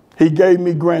 He gave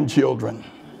me grandchildren.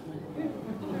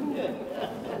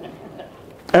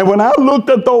 And when I looked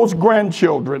at those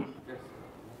grandchildren,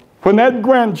 when that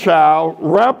grandchild,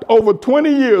 wrapped over 20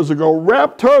 years ago,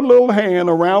 wrapped her little hand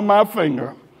around my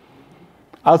finger,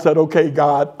 I said, okay,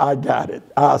 God, I got it.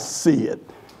 I see it.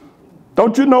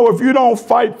 Don't you know if you don't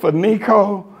fight for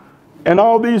Nico and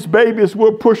all these babies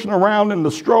we're pushing around in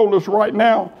the strollers right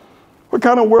now, what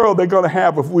kind of world they're going to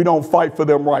have if we don't fight for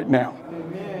them right now?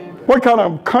 Amen. What kind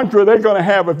of country they're going to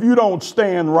have if you don't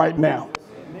stand right now?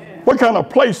 Amen. What kind of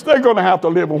place they're going to have to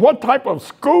live in? What type of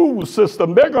school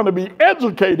system they're going to be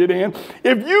educated in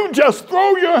if you just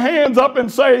throw your hands up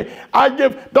and say, I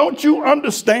give? Don't you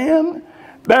understand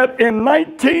that in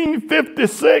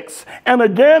 1956 and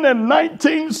again in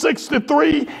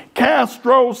 1963,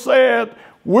 Castro said,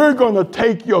 we're going to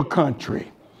take your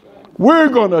country. We're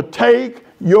going to take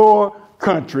your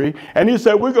country. And he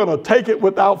said, we're going to take it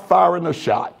without firing a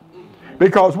shot,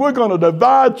 because we're going to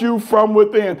divide you from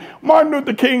within. Martin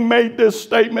Luther King made this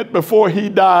statement before he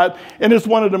died, and it's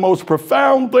one of the most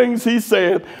profound things he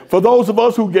said for those of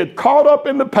us who get caught up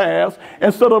in the past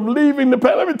instead of leaving the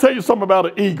past. Let me tell you something about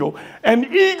an eagle.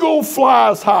 An eagle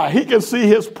flies high. He can see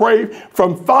his prey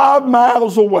from 5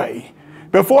 miles away.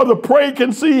 Before the prey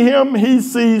can see him, he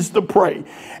sees the prey.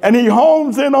 And he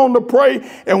hones in on the prey,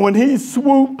 and when he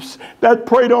swoops, that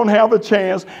prey don't have a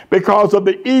chance because of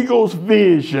the eagle's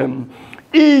vision.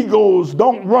 Eagles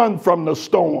don't run from the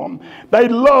storm. They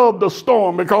love the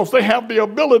storm because they have the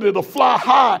ability to fly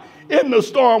high in the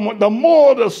storm. The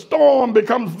more the storm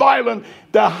becomes violent,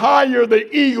 the higher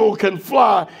the eagle can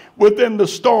fly within the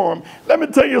storm. Let me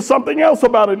tell you something else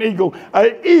about an eagle.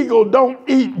 An eagle don't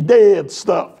eat dead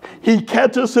stuff. He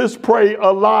catches his prey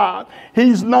alive.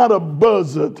 He's not a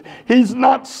buzzard. He's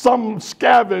not some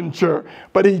scavenger,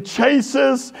 but he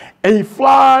chases, and he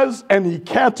flies, and he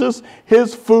catches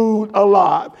his food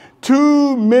alive.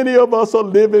 Too many of us are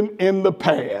living in the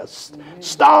past.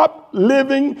 Stop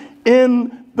living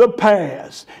in the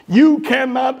past. You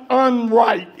cannot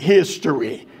unwrite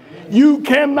history. You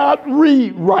cannot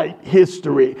rewrite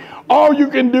history. All you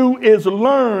can do is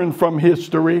learn from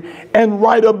history and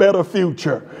write a better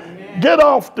future. Get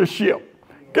off the ship.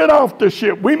 Get off the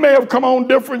ship. We may have come on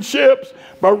different ships,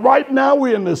 but right now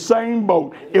we're in the same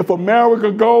boat. If America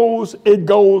goes, it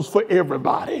goes for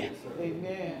everybody.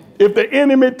 Amen. If the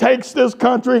enemy takes this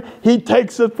country, he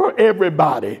takes it for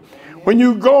everybody. When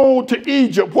you go to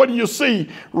Egypt, what do you see?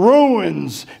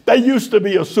 Ruins. They used to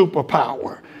be a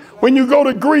superpower. When you go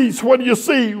to Greece, what do you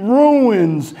see?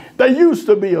 Ruins. They used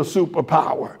to be a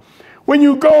superpower. When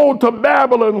you go to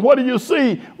Babylon, what do you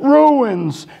see?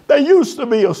 Ruins. They used to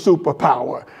be a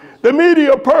superpower. The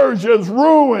Medo-Persians,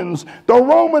 ruins. The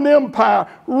Roman Empire,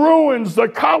 ruins. The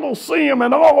Colosseum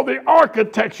and all the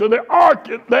architecture, the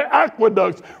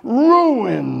aqueducts,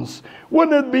 ruins.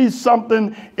 Wouldn't it be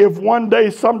something if one day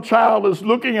some child is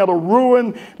looking at a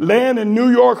ruined land in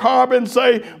New York Harbor and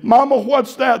say, Mama,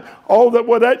 what's that? Oh,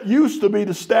 that used to be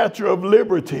the Statue of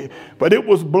Liberty, but it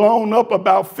was blown up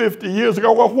about 50 years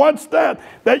ago. Well, what's that?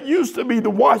 That used to be the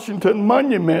Washington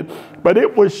Monument, but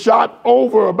it was shot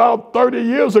over about 30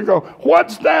 years ago.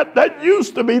 What's that? That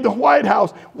used to be the White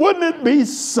House. Wouldn't it be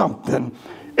something?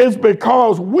 It's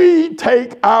because we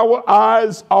take our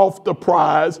eyes off the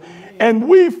prize and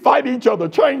we fight each other.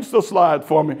 Change the slide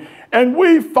for me. And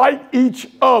we fight each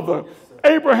other.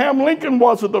 Abraham Lincoln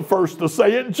wasn't the first to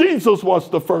say it. Jesus was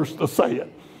the first to say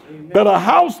it. Amen. That a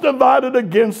house divided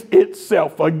against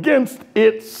itself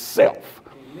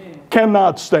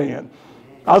cannot stand.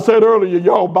 I said earlier,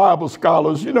 y'all Bible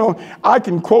scholars, you know, I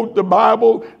can quote the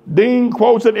Bible. Dean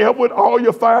quotes it. Edward, all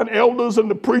your fine elders and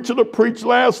the preacher that preached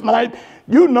last night.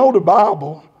 You know the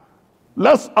Bible.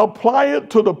 Let's apply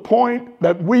it to the point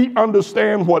that we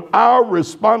understand what our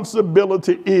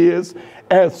responsibility is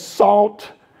as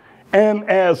salt and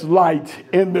as light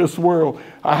in this world.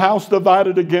 A house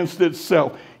divided against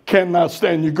itself cannot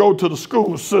stand. You go to the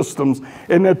school systems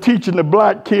and they're teaching the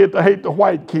black kid to hate the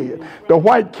white kid to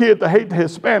hate the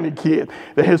Hispanic kid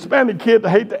to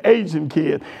hate the Asian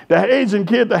kid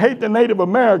to hate the Native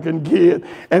American kid,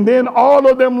 and then all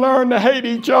of them learn to hate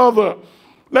each other.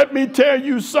 Let me tell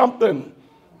you something.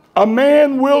 A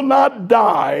man will not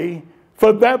die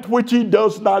for that which he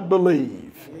does not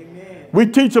believe. Amen. We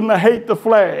teach him to hate the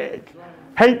flag,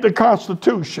 hate the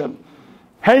Constitution,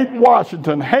 hate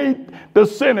Washington, hate the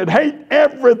Senate, hate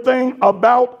everything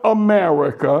about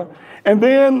America. And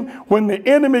then when the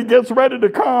enemy gets ready to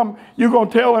come, you're going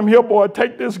to tell him, here, boy,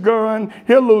 take this gun.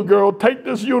 Here, little girl, take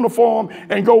this uniform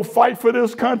and go fight for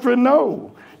this country.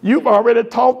 No. You've already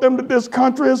taught them that this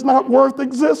country is not worth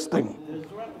existing.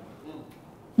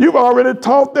 You've already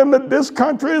taught them that this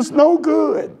country is no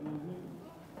good.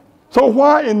 So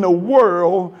why in the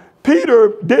world Peter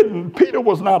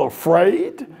was not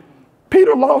afraid.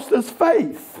 Peter lost his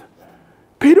faith.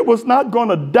 Peter was not going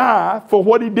to die for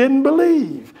what he didn't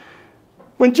believe.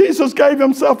 When Jesus gave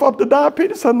himself up to die,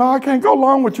 Peter said, no, I can't go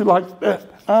along with you like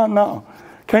that. No,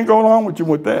 can't go along with you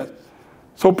with that.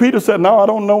 So Peter said, no, I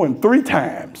don't know him 3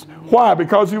 times. Why?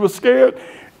 Because he was scared.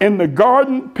 In the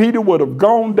garden, Peter would have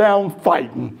gone down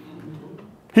fighting.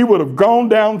 He would have gone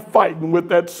down fighting with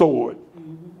that sword.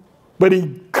 But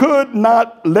he could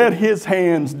not let his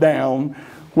hands down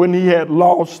when he had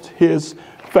lost his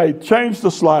faith. Change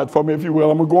the slide for me, if you will.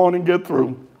 I'm going to go on and get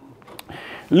through.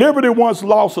 Liberty once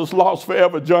lost is lost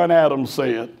forever, John Adams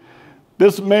said.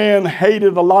 This man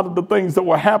hated a lot of the things that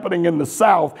were happening in the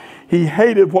South. He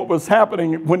hated what was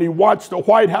happening when he watched the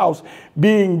White House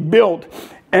being built.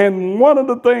 And one of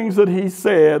the things that he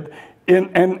said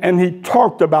and he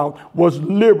talked about was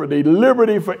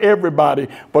liberty for everybody.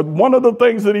 But one of the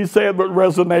things that he said that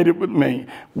resonated with me,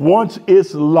 once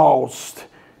it's lost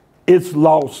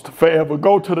forever.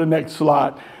 Go to the next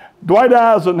slide. Dwight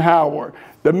Eisenhower,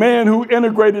 the man who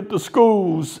integrated the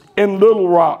schools in Little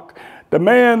Rock, the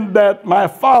man that my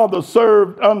father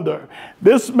served under.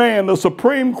 This man, the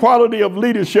supreme quality of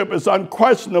leadership is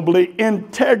unquestionably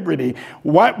integrity.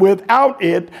 Without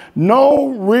it,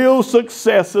 no real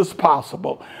success is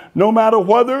possible. No matter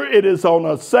whether it is on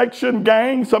a section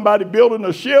gang, somebody building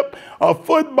a ship, a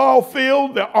football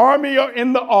field, the army, or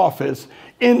in the office.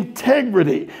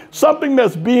 Integrity, something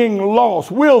that's being lost.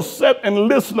 We'll sit and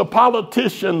listen to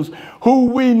politicians who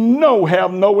we know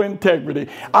have no integrity.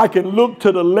 I can look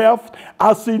to the left,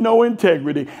 I see no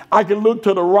integrity. I can look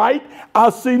to the right, I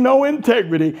see no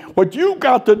integrity. What you've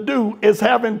got to do is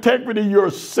have integrity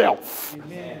yourself.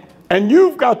 Amen. And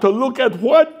you've got to look at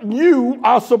what you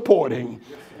are supporting.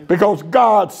 Because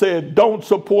God said, don't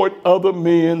support other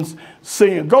men's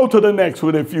sin. Go to the next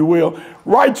one, if you will.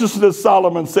 Righteousness,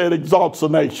 Solomon said, exalts a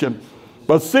nation.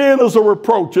 But sin is a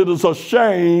reproach. It is a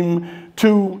shame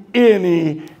to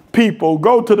any people.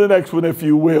 Go to the next one, if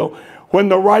you will. When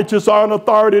the righteous are in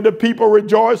authority, the people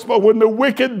rejoice. But when the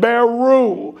wicked bear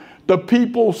rule, the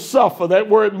people suffer. That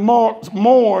word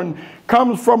mourn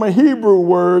comes from a Hebrew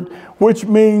word, which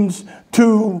means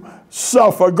to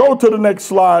suffer. Go to the next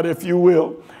slide, if you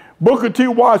will. Booker T.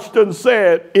 Washington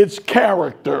said, it's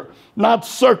character, not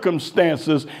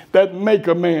circumstances, that make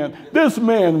a man. This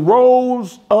man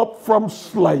rose up from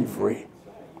slavery.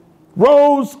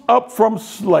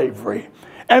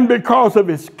 And because of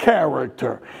his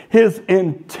character, his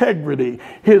integrity,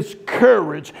 his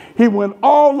courage, he went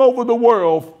all over the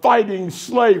world fighting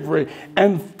slavery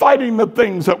and fighting the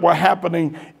things that were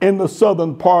happening in the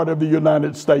southern part of the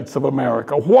United States of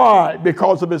America. Why?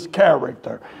 Because of his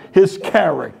character. His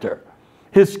character.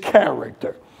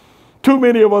 Too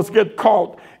many of us get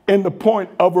caught in the point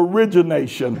of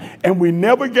origination, and we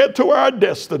never get to our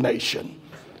destination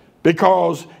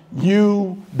because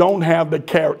you don't have the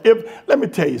character. Let me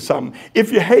tell you something.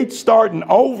 If you hate starting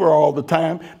over all the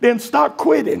time, then stop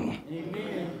quitting.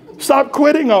 Amen. Stop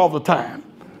quitting all the time.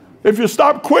 If you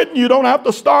stop quitting, you don't have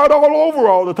to start all over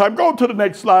all the time. Go to the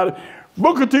next slide.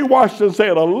 Booker T. Washington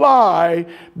said, a lie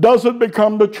doesn't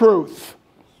become the truth.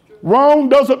 Wrong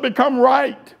doesn't become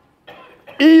right.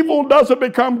 Evil doesn't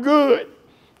become good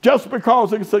just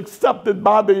because it's accepted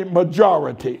by the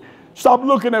majority. Stop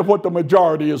looking at what the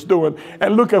majority is doing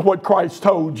and look at what Christ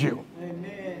told you.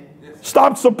 Amen.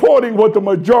 Stop supporting what the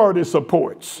majority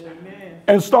supports. Amen.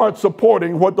 And start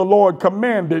supporting what the Lord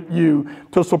commanded you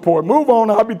to support. Move on,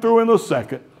 I'll be through in a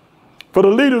second. For the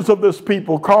leaders of this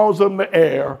people cause them to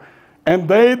err, and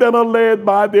they that are led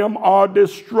by them are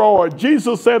destroyed.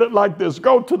 Jesus said it like this.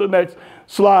 Go to the next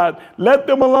slide. Let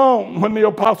them alone. When the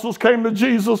apostles came to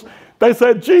Jesus, they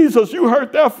said, Jesus, you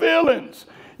hurt their feelings.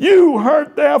 You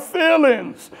hurt their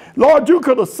feelings. Lord, you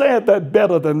could have said that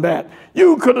better than that.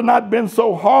 You could have not been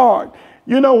so hard.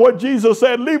 You know what Jesus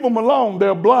said? Leave them alone.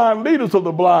 They're blind leaders of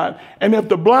the blind. And if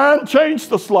the blind change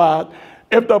the slide,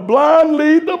 if the blind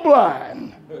lead the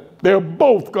blind, they're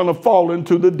both going to fall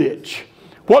into the ditch.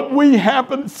 What we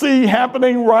see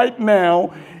happening right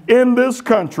now in this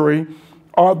country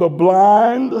are the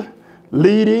blind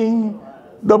leading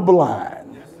the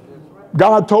blind.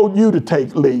 God told you to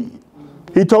take lead.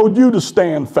 He told you to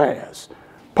stand fast.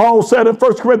 Paul said in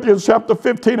 1 Corinthians chapter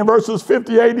 15 and verses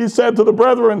 58, he said to the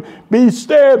brethren, be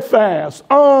steadfast,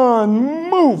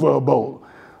 unmovable,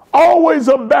 always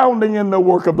abounding in the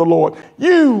work of the Lord.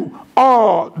 You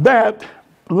are that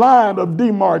line of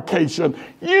demarcation.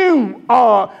 You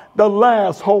are the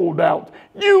last holdout.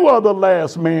 You are the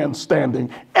last man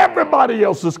standing. Everybody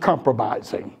else is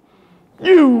compromising.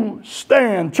 You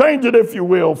stand. Change it if you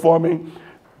will for me.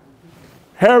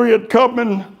 Harriet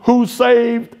Tubman, who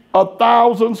saved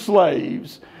 1,000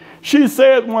 slaves. She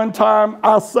said one time,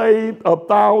 I saved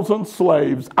 1,000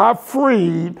 slaves. I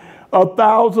freed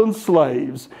 1,000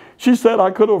 slaves. She said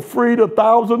I could have freed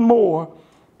 1,000 more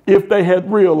if they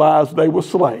had realized they were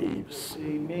slaves.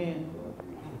 Amen.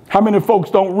 How many folks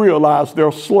don't realize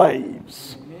they're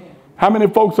slaves? Amen. How many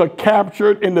folks are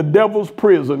captured in the devil's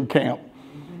prison camp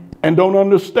and don't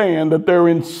understand that they're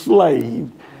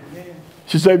enslaved?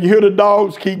 She said, you hear the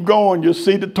dogs, keep going. You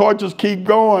see the torches, keep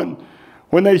going.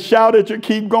 When they shout at you,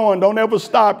 keep going. Don't ever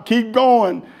stop. Keep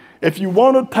going. If you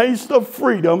want a taste of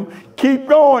freedom, keep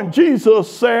going. Jesus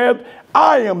said,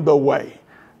 I am the way,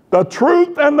 the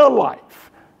truth, and the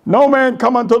life. No man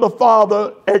come unto the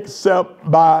Father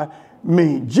except by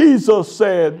me. Jesus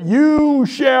said, you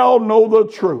shall know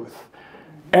the truth,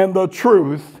 and the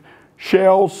truth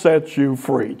shall set you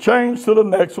free. Change to the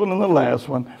next one and the last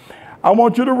one. I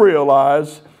want you to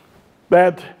realize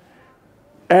that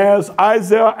as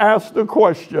Isaiah asked the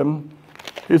question,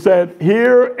 he said,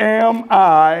 here am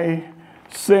I,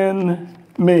 send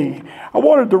me. I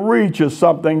wanted to read you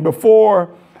something before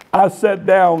I sat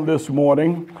down this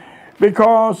morning,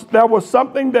 because there was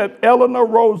something that Eleanor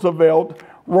Roosevelt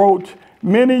wrote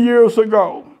many years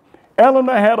ago.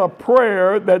 Eleanor had a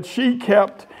prayer that she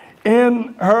kept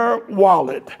in her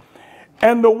wallet.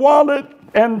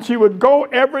 And she would go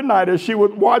every night as she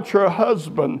would watch her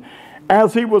husband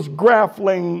as he was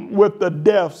grappling with the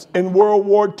deaths in World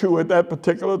War II at that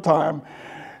particular time.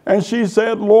 And she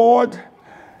said, Lord,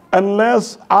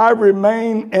 unless I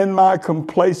remain in my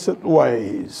complacent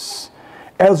ways,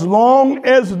 as long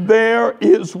as there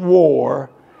is war,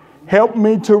 help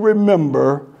me to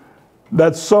remember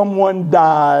that someone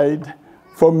died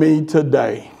for me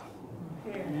today.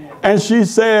 And she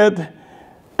said,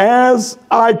 as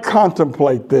I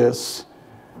contemplate this,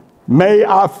 may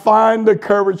I find the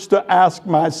courage to ask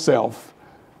myself,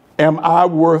 am I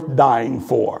worth dying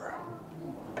for?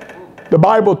 The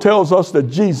Bible tells us that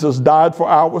Jesus died for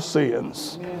our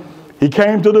sins. He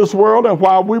came to this world, and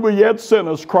while we were yet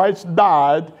sinners, Christ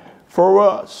died for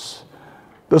us.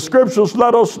 The scriptures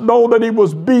let us know that he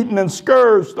was beaten and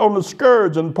scourged on the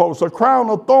scourging post, a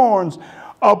crown of thorns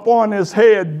upon his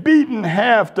head, beaten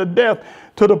half to death,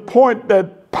 to the point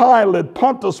that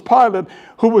Pontius Pilate,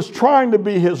 who was trying to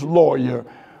be his lawyer,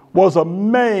 was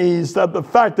amazed at the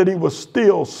fact that he was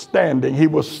still standing. He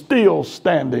was still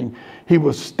standing. He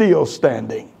was still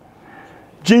standing.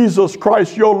 Jesus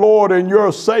Christ, your Lord and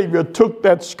your Savior, took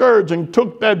that scourging,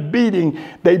 took that beating.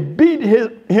 They beat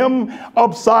him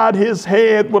upside his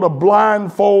head with a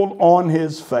blindfold on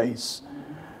his face.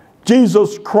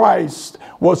 Jesus Christ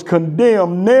was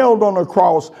condemned, nailed on a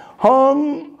cross,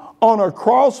 hung on a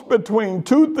cross between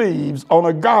two thieves on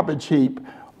a garbage heap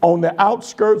on the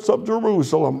outskirts of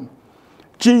Jerusalem.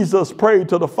 Jesus prayed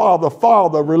to the Father,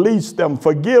 Father, release them,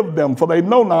 forgive them, for they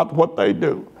know not what they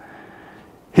do.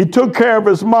 He took care of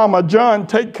his mama. John,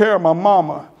 take care of my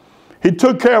mama. He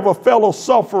took care of a fellow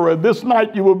sufferer. This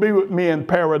night you will be with me in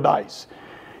paradise.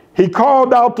 He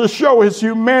called out to show his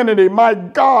humanity. My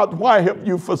God, why have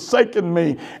you forsaken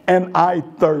me? And I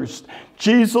thirst.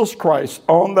 Jesus Christ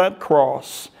on that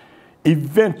cross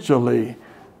eventually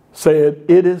said,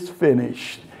 it is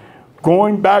finished.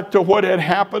 Going back to what had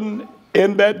happened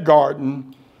in that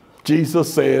garden,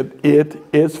 Jesus said, it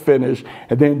is finished.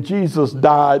 And then Jesus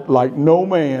died like no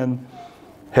man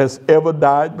has ever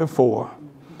died before.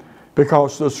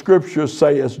 Because the scriptures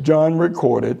say, as John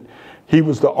recorded, he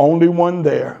was the only one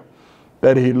there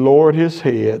that he lowered his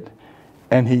head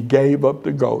and he gave up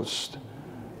the ghost.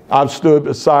 I've stood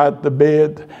beside the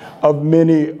bed of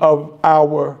many of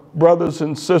our brothers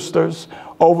and sisters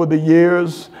over the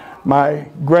years. My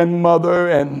grandmother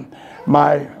and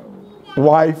my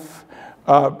wife,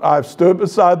 I've stood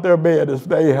beside their bed as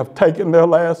they have taken their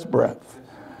last breath.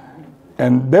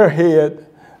 And their head,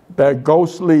 their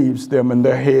ghost leaves them and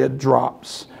their head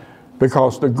drops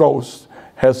because the ghost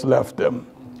has left them.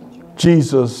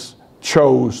 Jesus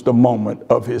chose the moment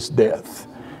of his death.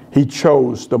 He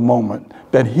chose the moment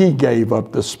that he gave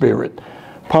up the spirit.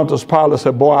 Pontius Pilate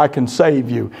said, boy, I can save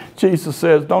you. Jesus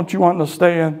says, don't you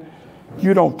understand?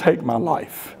 You don't take my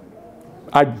life.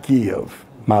 I give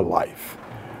my life.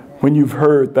 When you've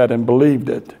heard that and believed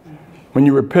it, when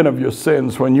you repent of your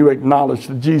sins, when you acknowledge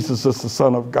that Jesus is the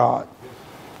Son of God,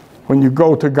 when you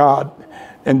go to God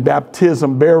in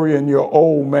baptism, burying your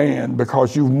old man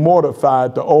because you've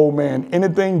mortified the old man.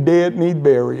 Anything dead need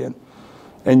burying.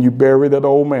 And you bury that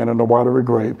old man in a watery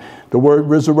grave. The word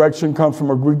resurrection comes from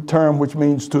a Greek term which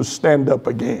means to stand up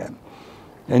again.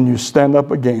 And you stand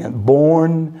up again.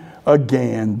 Born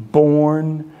again.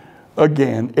 Born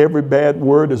again. Every bad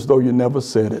word as though you never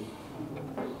said it.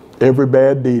 Every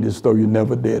bad deed as though you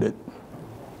never did it.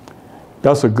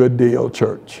 That's a good deal,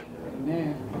 church.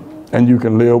 Amen. And you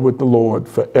can live with the Lord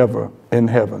forever in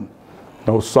heaven.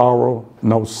 No sorrow,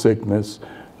 no sickness,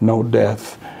 no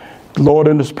death. The Lord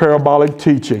in his parabolic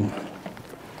teaching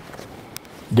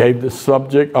gave the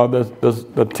subject of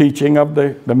the teaching of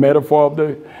the metaphor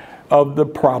of the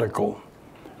prodigal.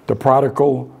 The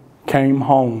prodigal came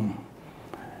home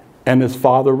and his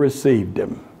father received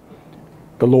him.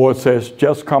 The Lord says,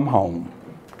 just come home.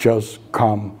 Just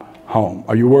come home.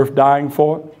 Are you worth dying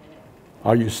for?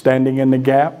 Are you standing in the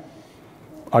gap?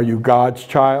 Are you God's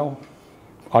child?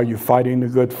 Are you fighting the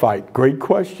good fight? Great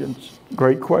questions.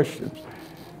 Great questions.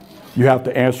 You have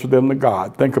to answer them to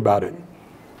God. Think about it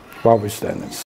while we're standing.